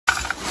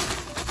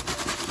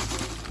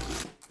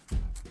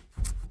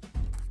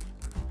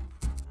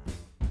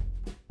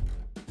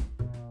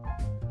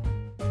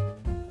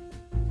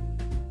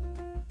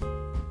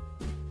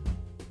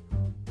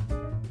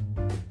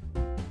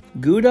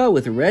Gouda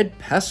with red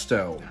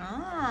pesto.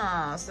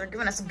 Ah, so they're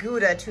giving us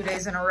Gouda 2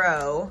 days in a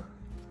row.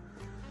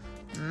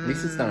 At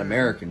least it's not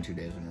American 2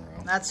 days in a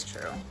row. That's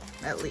true,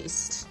 at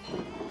least.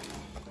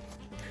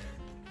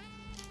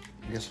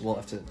 I guess we'll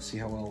have to see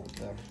how well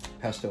the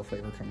pesto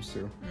flavor comes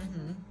through.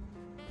 Mm-hmm.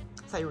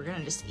 I thought you were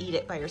gonna just eat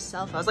it by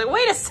yourself. I was like,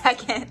 wait a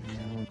second.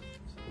 Yeah.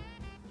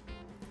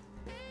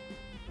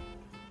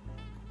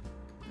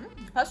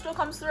 Pesto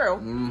comes through.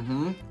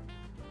 Mm-hmm.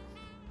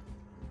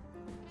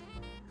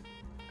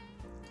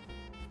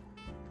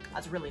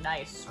 That's really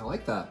nice. I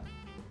like that.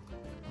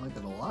 I like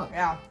that a lot.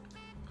 Yeah.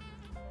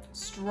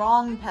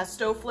 Strong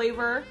pesto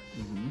flavor.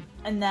 Mm-hmm.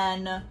 And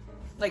then,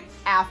 like,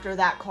 after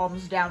that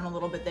calms down a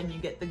little bit, then you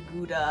get the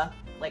Gouda,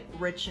 like,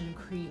 rich and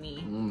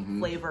creamy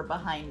flavor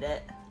behind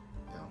it.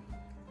 Yeah.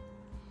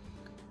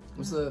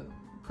 Was the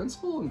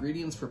principal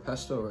ingredients for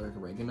pesto like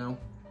oregano?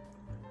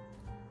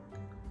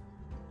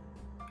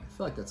 I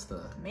feel like that's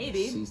the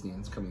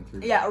seasonings coming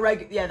through. Yeah,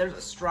 yeah, there's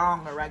a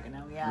strong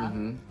oregano, yeah.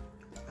 Mm-hmm.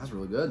 That's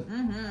really good.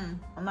 Mm-hmm.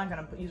 I'm not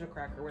gonna use a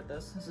cracker with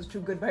this. This is too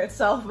good by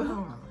itself. Do you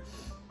want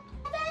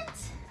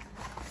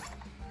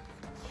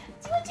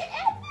your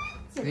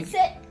Sit.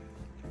 Sit.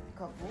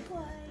 Good boy.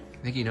 I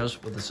think he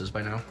knows what this is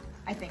by now.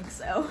 I think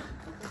so.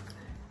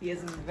 He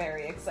is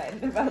very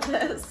excited about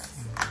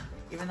this.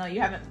 Even though you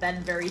haven't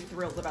been very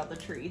thrilled about the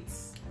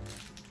treats.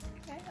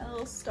 Okay,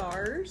 little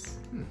stars.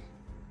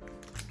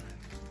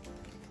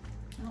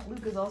 Oh,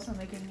 Luca's also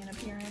making an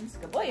appearance.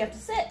 Good boy, you have to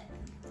sit.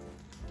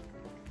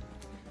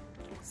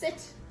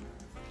 Sit.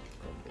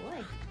 Good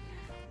boy.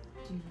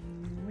 Do you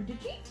want to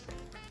treat?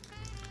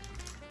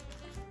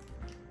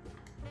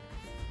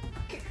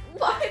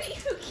 Why do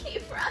you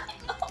keep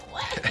running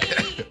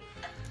away?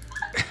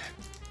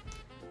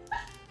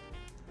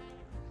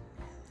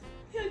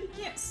 He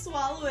can't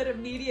swallow it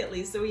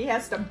immediately, so he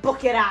has to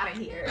book it out of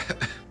here.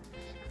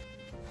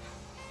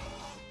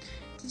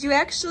 Did you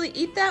actually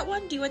eat that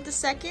one? Do you want the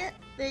second?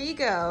 There you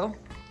go.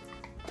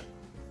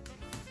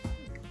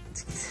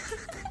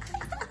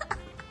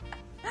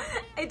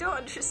 I don't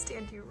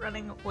understand you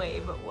running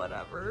away, but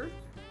whatever.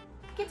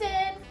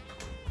 Kitten.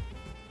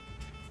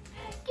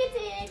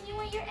 Kitten, you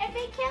want your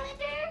epic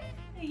calendar?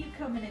 Are you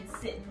coming and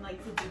sitting like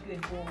such a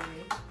good boy?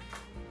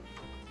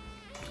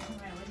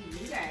 Alright, what do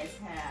you guys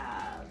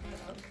have?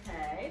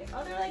 Okay.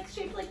 Oh, they're like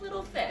shaped like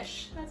little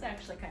fish. That's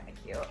actually kind of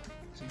cute.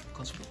 See,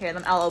 close up. Here,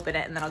 then I'll open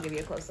it and then I'll give you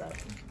a close-up.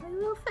 Like a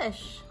little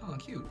fish. Oh,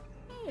 cute.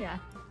 Yeah.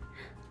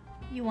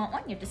 You want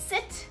one? You have to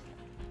sit.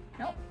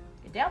 Nope.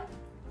 Get down.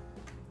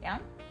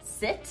 Down.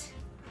 Sit.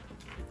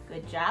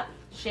 Good job.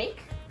 Shake.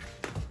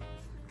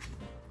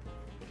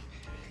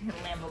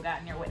 Lambeau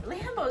got in your way.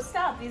 Lambeau,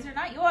 stop. These are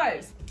not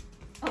yours.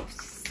 Oh,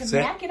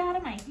 smack it out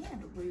of my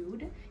hand.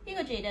 Rude. Here you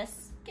go,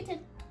 Jadis. Get in.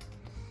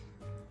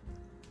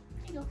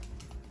 Here you go.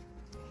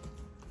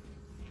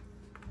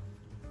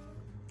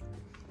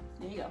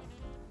 There you go.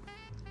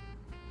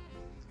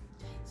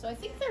 So I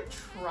think they're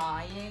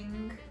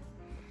trying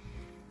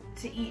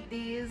to eat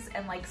these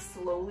and like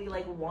slowly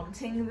like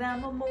wanting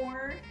them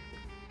more.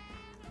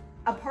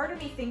 A part of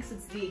me thinks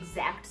it's the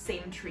exact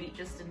same treat,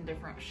 just in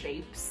different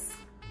shapes.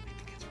 I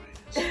think it's what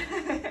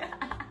it is.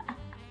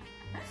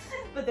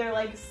 But they're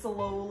like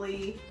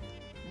slowly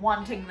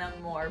wanting them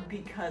more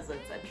because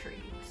it's a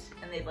treat.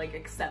 And they've like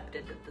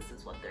accepted that this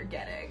is what they're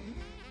getting.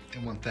 They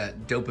want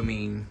that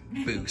dopamine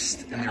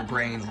boost in their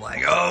brains,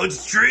 like, oh,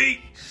 it's a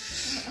treat.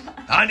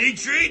 I need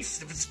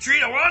treats. If it's a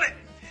treat, I want it.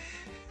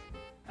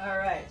 All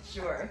right,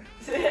 sure.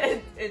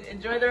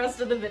 Enjoy the rest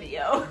of the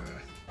video.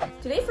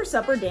 Today for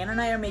supper, Dan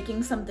and I are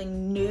making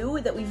something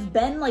new that we've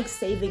been like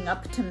saving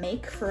up to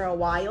make for a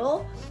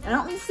while. And I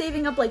don't mean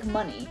saving up like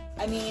money.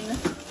 I mean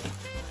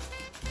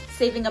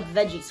saving up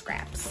veggie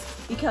scraps.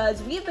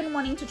 Because we have been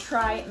wanting to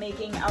try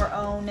making our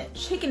own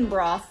chicken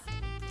broth,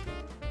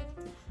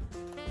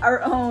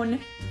 our own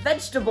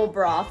vegetable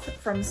broth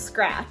from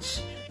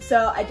scratch.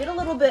 So I did a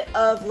little bit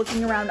of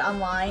looking around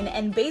online,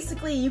 and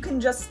basically you can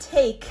just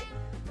take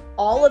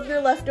all of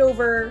your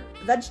leftover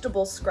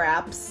vegetable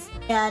scraps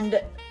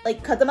and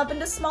like cut them up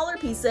into smaller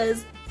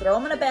pieces, throw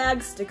them in a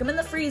bag, stick them in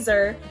the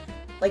freezer,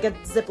 like a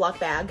Ziploc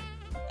bag.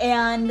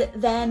 And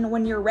then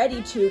when you're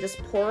ready to, just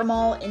pour them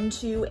all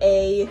into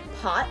a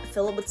pot,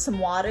 fill it with some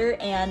water,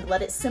 and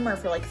let it simmer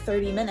for like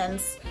 30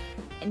 minutes.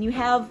 And you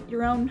have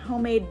your own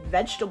homemade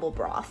vegetable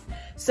broth.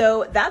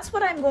 So that's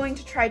what I'm going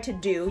to try to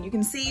do. You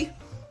can see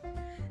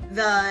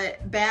the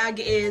bag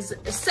is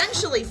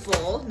essentially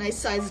full. Nice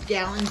sized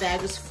gallon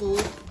bag is full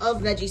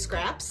of veggie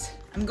scraps.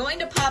 I'm going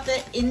to pop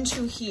it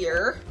into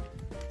here.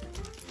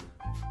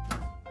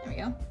 There we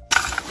go.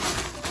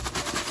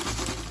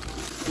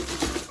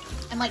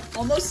 And like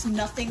almost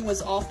nothing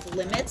was off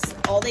limits.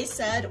 All they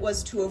said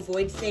was to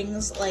avoid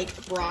things like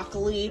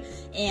broccoli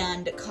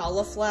and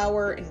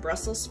cauliflower and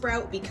Brussels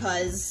sprout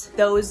because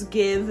those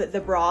give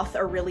the broth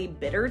a really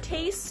bitter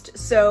taste.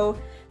 So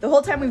the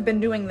whole time we've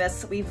been doing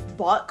this, we've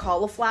bought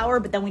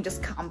cauliflower, but then we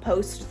just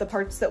compost the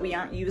parts that we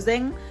aren't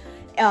using.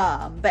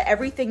 But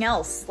everything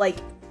else, like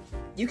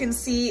you can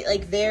see,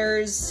 like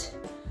there's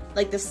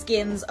like the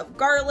skins of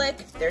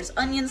garlic, there's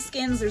onion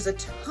skins, there's a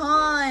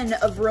ton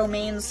of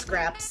romaine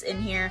scraps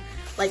in here,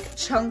 like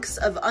chunks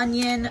of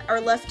onion are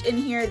left in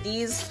here.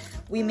 These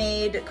we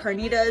made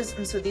carnitas,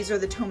 and so these are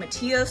the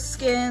tomatillo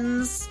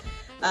skins.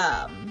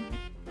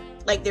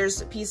 Like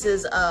there's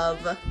pieces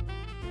of,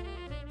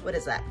 what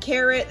is that,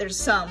 carrot, there's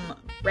some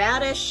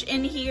radish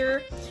in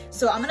here.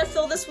 So I'm gonna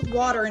fill this with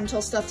water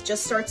until stuff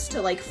just starts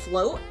to like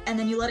float, and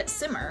then you let it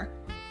simmer.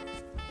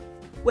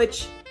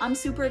 Which I'm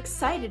super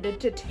excited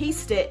to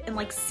taste it and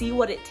like see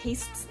what it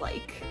tastes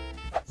like.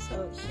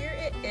 So here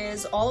it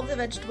is, all of the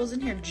vegetables in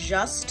here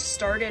just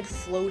started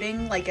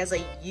floating like as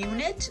a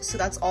unit. So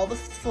that's all the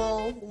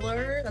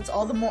fuller, that's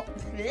all the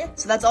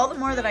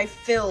more that I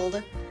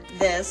filled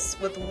this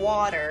with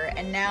water,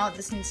 and now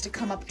this needs to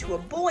come up to a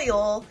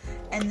boil,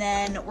 and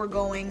then we're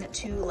going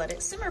to let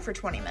it simmer for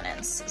 20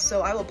 minutes.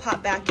 So I will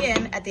pop back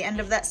in at the end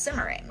of that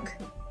simmering.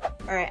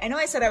 All right, I know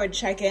I said I would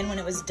check in when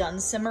it was done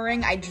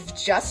simmering. I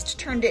just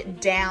turned it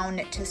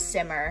down to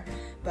simmer,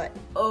 but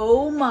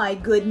oh my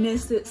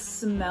goodness, it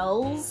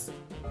smells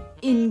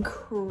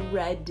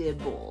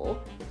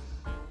incredible.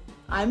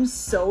 I'm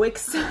so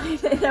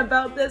excited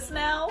about this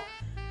now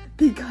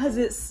because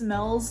it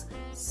smells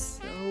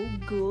so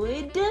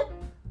good.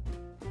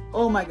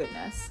 Oh my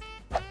goodness.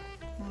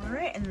 All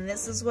right, and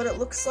this is what it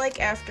looks like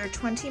after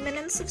 20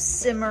 minutes of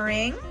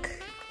simmering.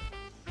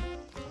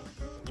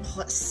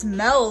 Oh, it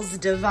smells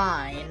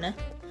divine.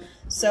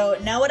 So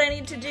now what I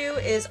need to do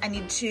is I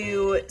need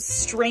to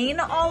strain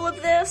all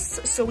of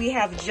this so we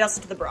have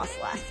just the broth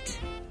left.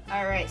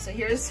 All right, so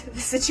here's the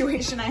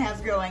situation I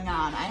have going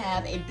on. I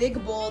have a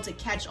big bowl to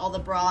catch all the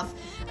broth,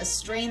 a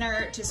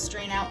strainer to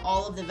strain out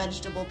all of the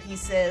vegetable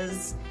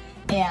pieces,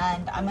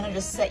 and I'm gonna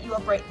just set you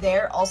up right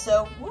there.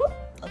 Also, whoop,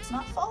 let's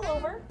not fall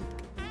over.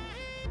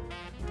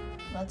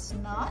 Let's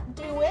not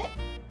do it.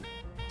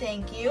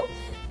 Thank you.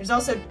 There's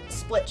also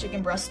split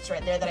chicken breasts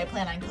right there that I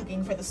plan on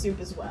cooking for the soup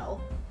as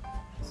well.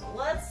 So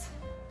let's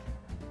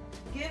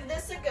give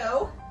this a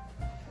go.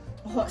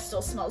 Oh, it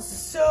still smells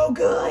so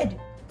good.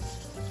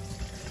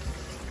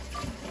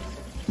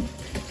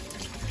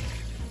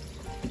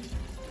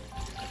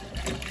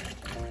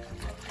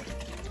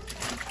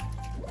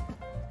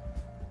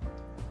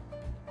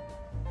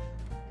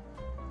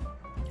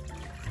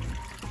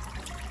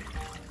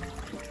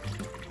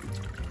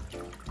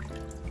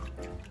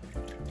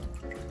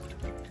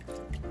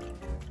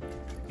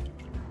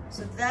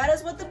 So that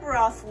is what the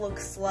broth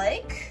looks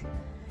like.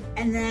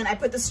 And then I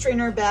put the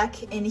strainer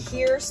back in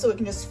here so it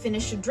can just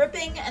finish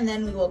dripping, and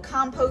then we will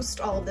compost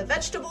all of the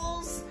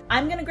vegetables.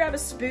 I'm gonna grab a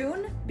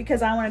spoon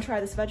because I wanna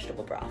try this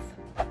vegetable broth.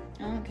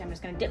 Okay, I'm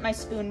just gonna dip my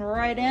spoon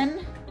right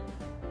in.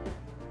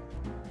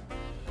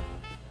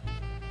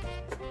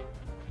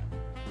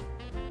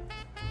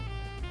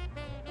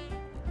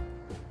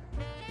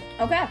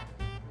 Okay.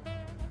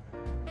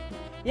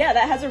 Yeah,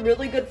 that has a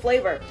really good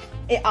flavor.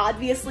 It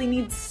obviously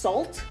needs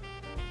salt.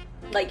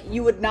 Like,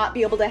 you would not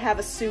be able to have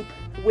a soup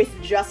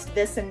with just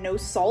this and no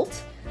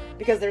salt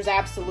because there's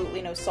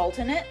absolutely no salt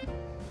in it.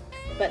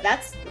 But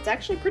it's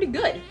actually pretty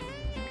good.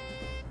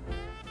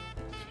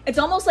 It's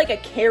almost like a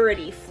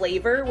carroty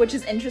flavor, which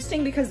is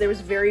interesting because there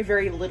was very,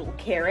 very little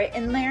carrot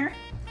in there.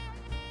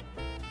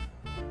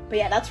 But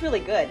yeah, that's really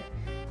good.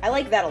 I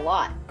like that a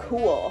lot.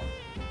 Cool.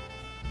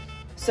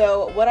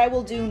 So what I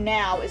will do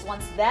now is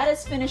once that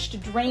is finished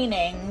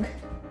draining,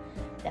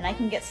 then I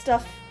can get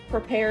stuff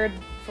prepared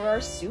for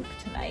our soup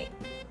tonight.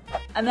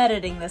 I'm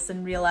editing this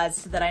and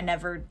realized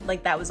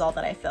that that was all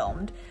that I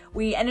filmed.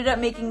 We ended up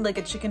making like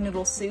a chicken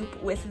noodle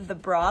soup with the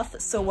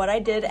broth. So what I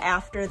did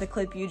after the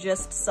clip you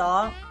just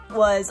saw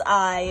was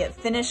I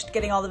finished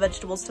getting all the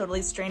vegetables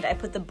totally strained. I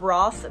put the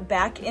broth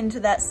back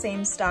into that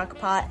same stock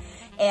pot,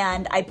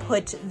 and I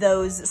put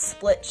those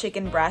split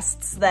chicken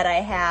breasts that I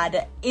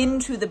had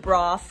into the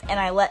broth, and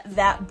I let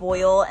that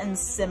boil and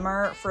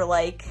simmer for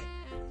like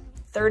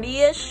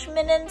 30-ish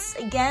minutes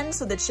again,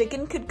 so the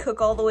chicken could cook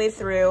all the way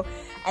through.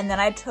 And then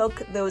I took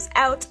those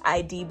out,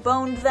 I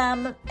deboned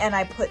them, and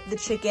I put the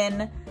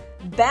chicken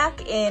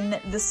back in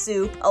the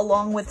soup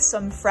along with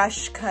some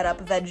fresh cut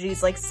up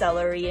veggies like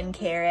celery and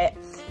carrot,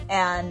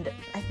 and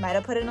I might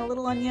have put in a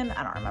little onion,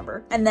 I don't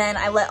remember. And then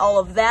I let all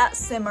of that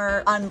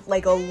simmer on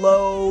like a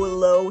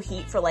low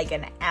heat for like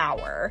an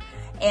hour.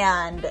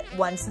 And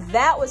once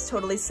that was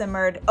totally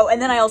simmered, oh,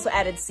 and then I also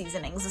added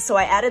seasonings. So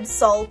I added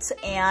salt,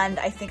 and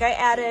I think I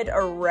added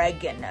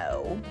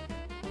oregano,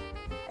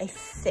 I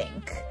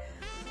think.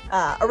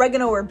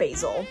 Oregano or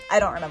basil, I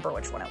don't remember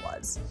which one it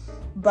was.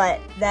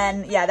 But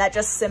then, yeah, that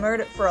just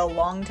simmered for a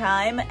long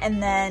time,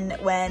 and then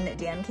when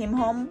Dan came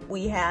home,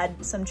 we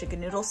had some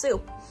chicken noodle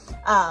soup.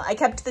 I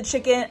kept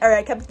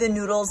the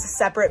noodles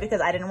separate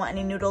because I didn't want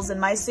any noodles in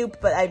my soup,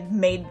 but I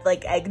made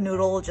like egg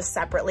noodle just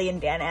separately,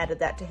 and Dan added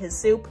that to his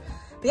soup.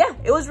 But yeah,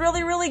 it was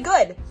really, really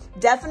good.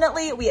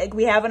 Definitely,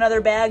 we have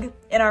another bag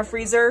in our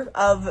freezer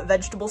of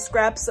vegetable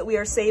scraps that we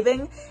are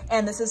saving,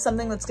 and this is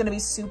something that's gonna be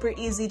super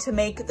easy to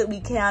make that we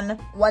can,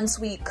 once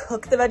we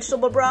cook the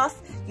vegetable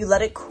broth, you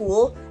let it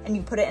cool and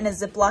you put it in a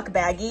Ziploc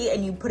baggie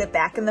and you put it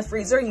back in the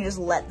freezer and you just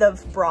let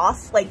the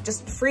broth, like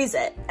just freeze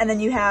it. And then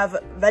you have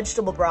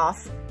vegetable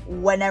broth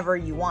whenever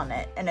you want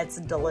it, and it's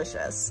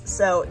delicious.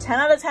 So 10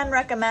 out of 10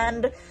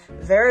 recommend.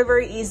 Very,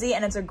 very easy,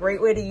 and it's a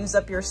great way to use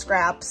up your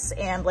scraps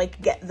and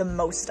like get the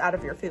most out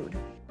of your food.